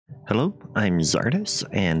Hello, I'm Czardus,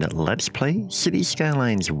 and let's play City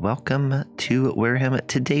Skylines. Welcome to Wareham.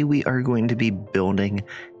 Today we are going to be building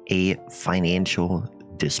a financial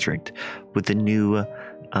district with the new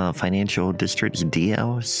financial districts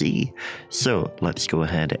DLC. So let's go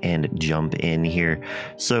ahead and jump in here.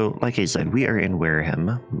 So like I said, we are in Wareham,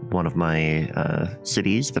 one of my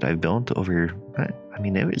cities that I've built over, I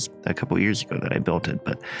mean, it was a couple years ago that I built it,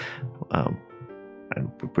 but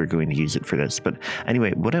we're going to use it for this. But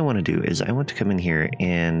anyway, what I want to do is I want to come in here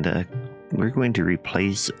and we're going to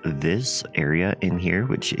replace this area in here,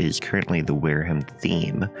 which is currently the Wareham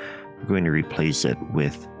theme. We're going to replace it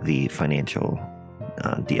with the financial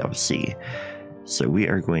DLC. So we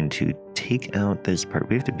are going to take out this part.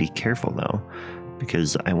 We have to be careful though,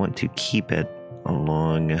 because I want to keep it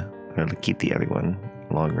along, or keep the other one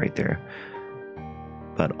along right there.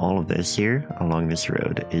 But all of this here along this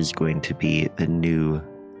road is going to be the new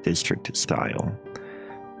district style,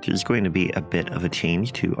 which is going to be a bit of a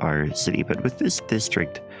change to our city. But with this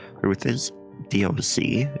district, or with this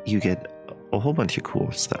DLC, you get a whole bunch of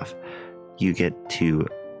cool stuff. You get to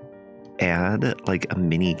add like a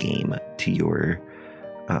mini game to your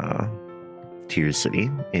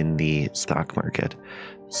city in the stock market.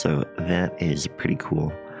 So that is pretty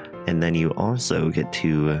cool. And then you also get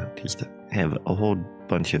to just have a whole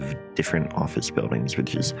bunch of different office buildings,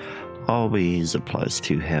 which is always a plus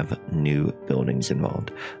to have new buildings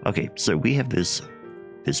involved. Okay, so we have this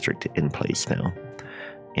district in place now,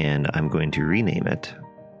 and I'm going to rename it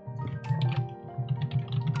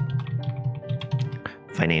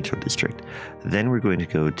Financial District. Then we're going to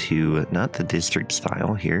go to not the district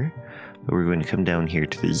style here, but we're going to come down here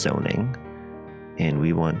to the zoning, and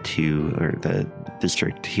we want to, or the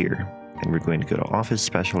district here, and we're going to go to office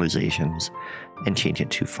specializations and change it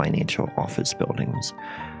to financial office buildings.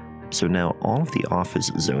 So now all of the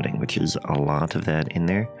office zoning, which is a lot of that in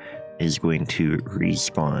there, is going to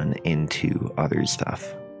respawn into other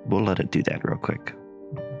stuff. We'll let it do that real quick.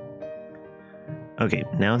 Okay,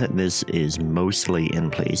 now that this is mostly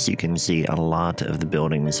in place, you can see a lot of the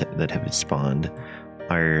buildings that have spawned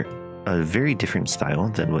are a very different style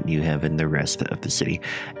than what you have in the rest of the city,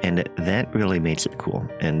 and that really makes it cool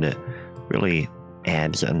and really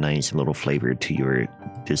adds a nice little flavor to your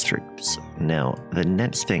districts. Now, the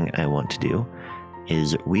next thing I want to do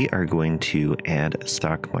is we are going to add a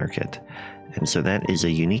stock market, and so that is a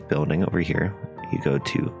unique building over here. You go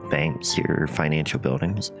to banks here, financial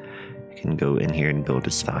buildings. You can go in here and build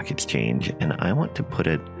a stock exchange, and I want to put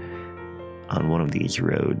it on one of these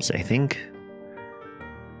roads. I think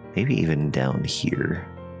maybe even down here.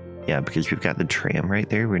 Yeah, because we've got the tram right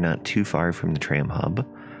there. We're not too far from the tram hub.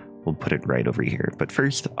 We'll put it right over here. But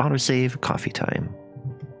first, autosave, coffee time.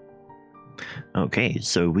 Okay,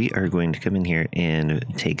 so we are going to come in here and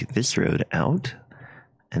take this road out,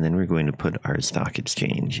 and then we're going to put our stock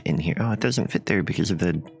exchange in here. Oh, it doesn't fit there because of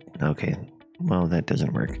the... Okay, well, that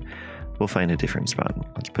doesn't work. We'll find a different spot.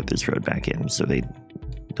 Let's put this road back in so they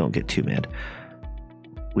don't get too mad.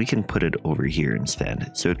 We can put it over here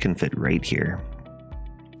instead, so it can fit right here.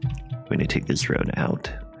 I'm going to take this road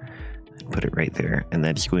out and put it right there, and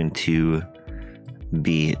that's going to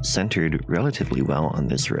be centered relatively well on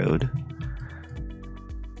this road.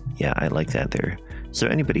 Yeah, I like that there. So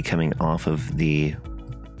anybody coming off of the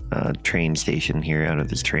train station here, out of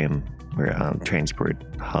this tram or transport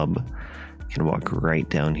hub, can walk right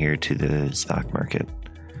down here to the stock market.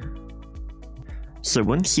 So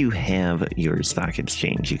once you have your stock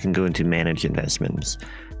exchange, you can go into manage investments,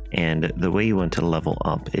 and the way you want to level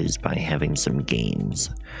up is by having some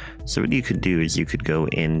gains. So what you could do is you could go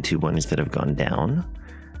into ones that have gone down,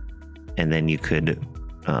 and then you could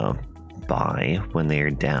buy when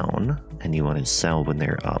they're down, and you want to sell when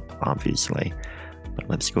they're up, obviously. But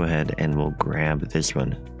let's go ahead and we'll grab this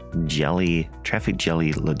one, Traffic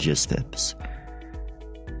Jelly Logistics.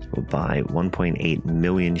 So we'll buy 1.8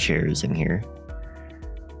 million shares in here,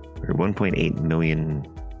 or 1.8 million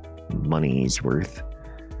monies worth,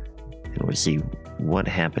 and we'll see what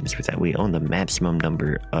happens with that. We own the maximum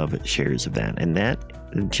number of shares of that, and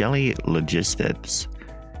that Jelly Logistics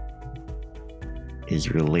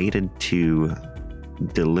is related to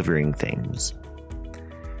delivering things.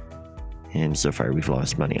 And so far we've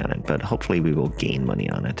lost money on it, but hopefully we will gain money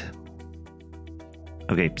on it.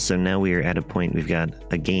 Okay, so now we are at a point, we've got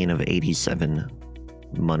a gain of 87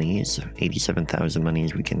 monies, 87,000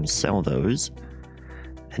 monies. We can sell those.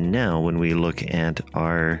 And now when we look at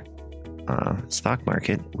our stock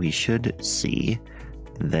market, we should see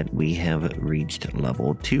that we have reached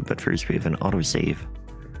level 2. But first we have an autosave.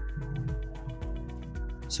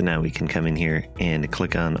 So now we can come in here and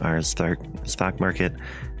click on our stock market,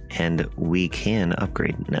 and we can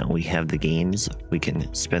upgrade. Now we have the gains, we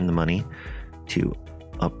can spend the money to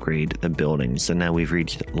upgrade the buildings. So now we've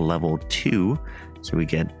reached level 2, so we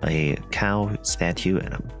get a cow statue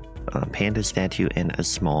and a panda statue and a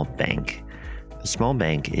small bank. The small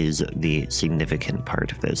bank is the significant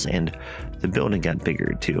part of this, and the building got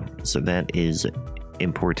bigger too, so that is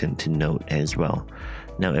important to note as well.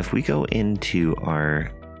 Now if we go into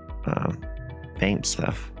our bank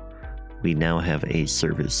stuff, we now have a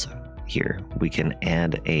service here. We can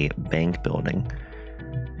add a bank building,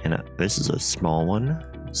 and this is a small one,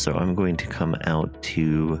 so I'm going to come out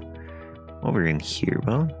to over in here.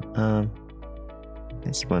 Well,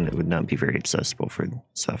 this one, it would not be very accessible for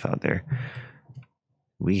stuff out there.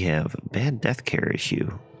 We have bad death care issue.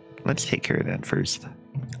 Let's take care of that first.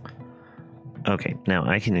 Okay, now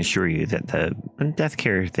I can assure you that the death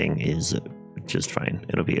care thing is just fine.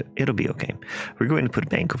 It'll be okay. We're going to put a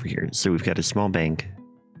bank over here. So we've got a small bank,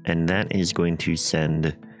 and that is going to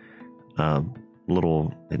send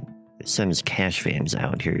it sends cash vans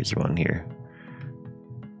out. Here's one here.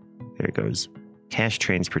 There it goes. Cash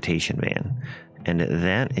transportation van. And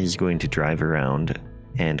that is going to drive around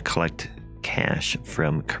and collect cash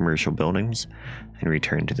from commercial buildings and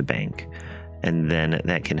return to the bank. And then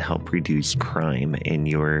that can help reduce crime in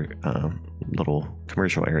your little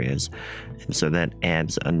commercial areas. And so that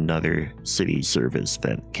adds another city service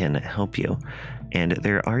that can help you. And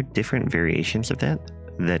there are different variations of that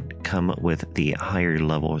come with the higher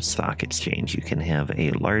level stock exchange. You can have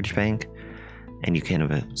a large bank, and you can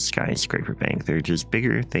have a skyscraper bank. They're just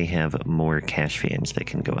bigger. They have more cash vans that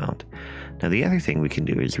can go out. Now the other thing we can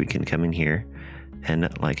do is we can come in here,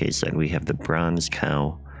 and like I said, we have the bronze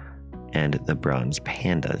cow and the bronze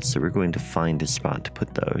panda. So we're going to find a spot to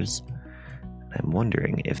put those. I'm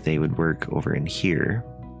wondering if they would work over in here.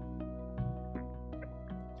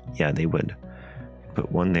 Yeah, they would.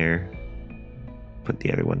 Put one there, put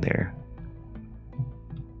the other one there.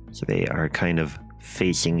 So they are kind of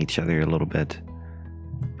facing each other a little bit.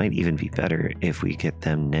 Might even be better if we get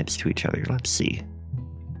them next to each other. Let's see.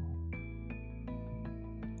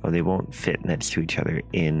 Oh, they won't fit next to each other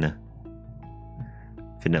in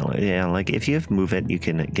vanilla. Yeah, like if you have Move It, you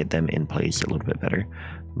can get them in place a little bit better.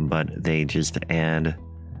 But they just add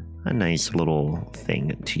a nice little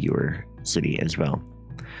thing to your city as well.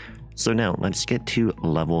 So now let's get to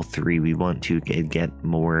level 3. We want to get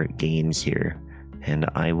more gains here, and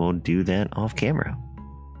I will do that off camera.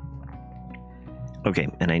 Okay,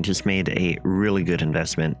 and I just made a really good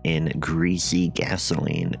investment in greasy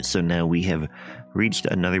gasoline. So now we have reached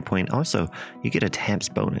another point. Also, you get a tax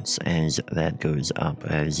bonus as that goes up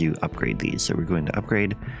as you upgrade these. So we're going to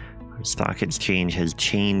upgrade. Our stock exchange has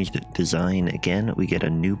changed design again. We get a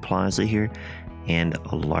new plaza here, and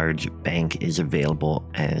a large bank is available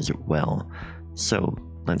as well. So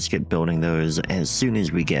let's get building those as soon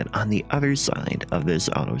as we get on the other side of this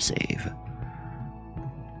autosave.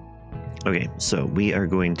 Okay, so we are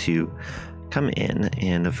going to come in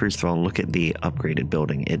and first of all look at the upgraded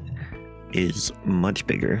building. It is much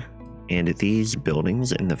bigger, and these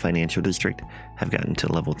buildings in the financial district have gotten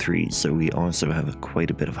to level 3, so we also have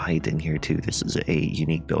quite a bit of height in here too. This is a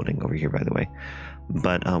unique building over here, by the way.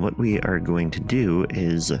 But what we are going to do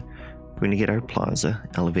is we're going to get our plaza,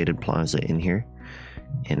 elevated plaza in here,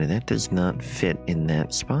 and that does not fit in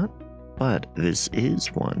that spot, but this is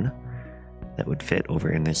one that would fit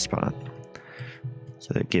over in this spot.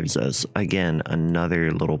 So that gives us, again,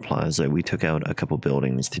 another little plaza. We took out a couple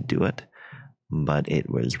buildings to do it, but it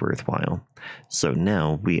was worthwhile. So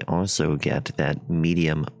now we also get that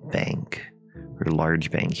medium bank, or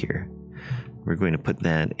large bank here. We're going to put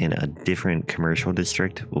that in a different commercial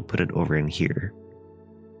district. We'll put it over in here.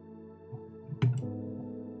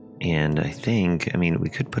 And I think, I mean, we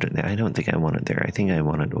could put it there. I don't think I want it there. I think I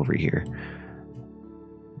want it over here.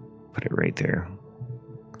 Put it right there.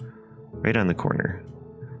 Right on the corner.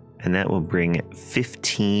 And that will bring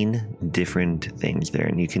 15 different things there.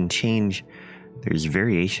 And you can change, there's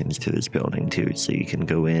variations to this building too. So you can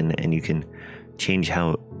go in and you can change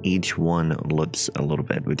how each one looks a little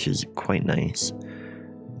bit, which is quite nice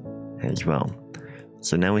as well.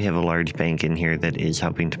 So now we have a large bank in here that is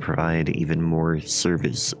helping to provide even more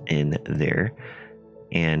service in there.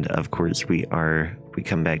 And of course we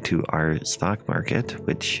come back to our stock market,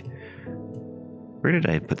 which, where did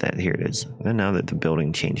I put that? Here it is. And now that the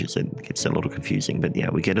building changes, it gets a little confusing. But yeah,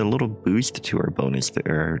 we get a little boost to our bonus,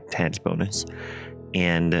 our tax bonus.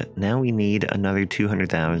 And now we need another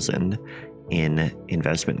 200,000 in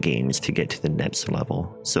investment gains to get to the next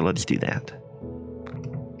level. So let's do that.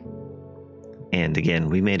 And again,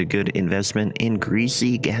 we made a good investment in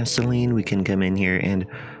greasy gasoline. We can come in here and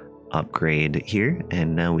upgrade here,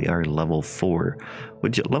 and now we are level 4,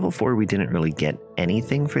 which at level 4 we didn't really get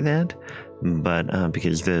anything for that, but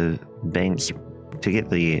because the banks, to get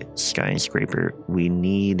the skyscraper, we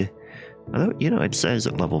need, although, you know, it says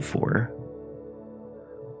at level 4.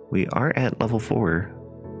 We are at level 4.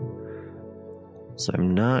 So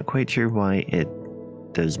I'm not quite sure why it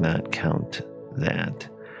does not count that.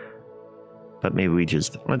 But maybe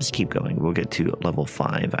let's keep going. We'll get to level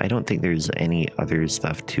 5. I don't think there's any other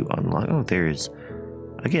stuff to unlock. Oh, there's,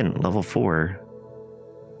 again, level 4.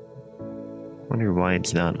 Wonder why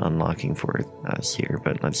it's not unlocking for us here,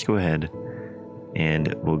 but let's go ahead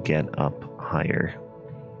and we'll get up higher.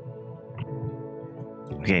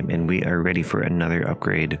 Okay, and we are ready for another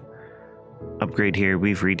upgrade. Upgrade here,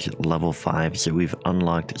 we've reached level 5, so we've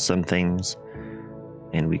unlocked some things.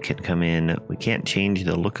 And we can come in, we can't change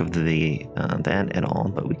the look of the that at all,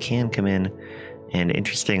 but we can come in, and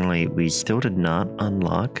interestingly, we still did not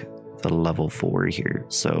unlock the level 4 here,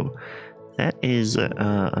 so that is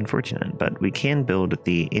unfortunate, but we can build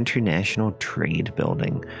the International Trade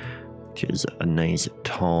Building, which is a nice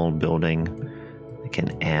tall building that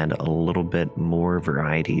can add a little bit more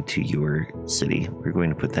variety to your city. We're going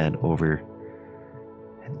to put that over.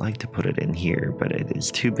 I'd like to put it in here, but it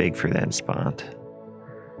is too big for that spot.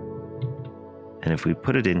 And if we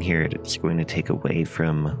put it in here, it's going to take away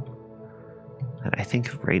from, I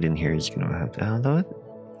think right in here is going to have to, although,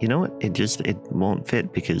 you know what, it won't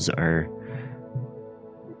fit because our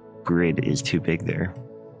grid is too big there.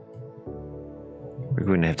 We're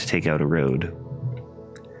going to have to take out a road.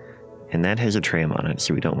 And that has a tram on it,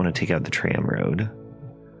 so we don't want to take out the tram road.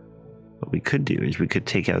 What we could do is we could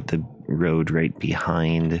take out the road right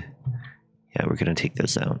behind. Yeah, we're going to take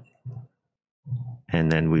this out. And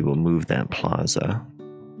then we will move that plaza,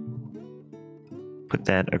 put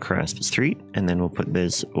that across the street, and then we'll put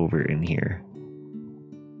this over in here.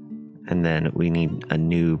 And then we need a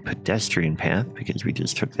new pedestrian path because we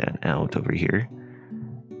just took that out over here.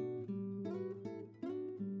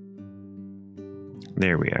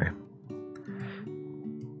 There we are.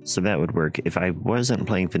 So that would work. If I wasn't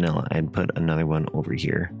playing vanilla, I'd put another one over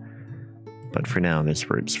here. But for now, this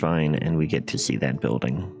works fine, and we get to see that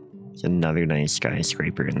building. There's another nice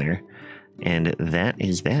skyscraper in there. And that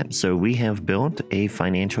is that. So we have built a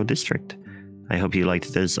financial district. I hope you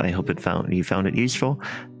liked this. I hope you found it useful.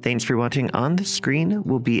 Thanks for watching. On the screen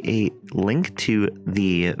will be a link to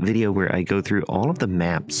the video where I go through all of the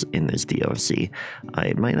maps in this DLC.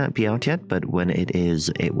 It might not be out yet, but when it is,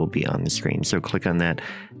 it will be on the screen. So click on that.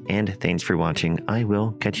 And thanks for watching. I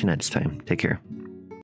will catch you next time. Take care.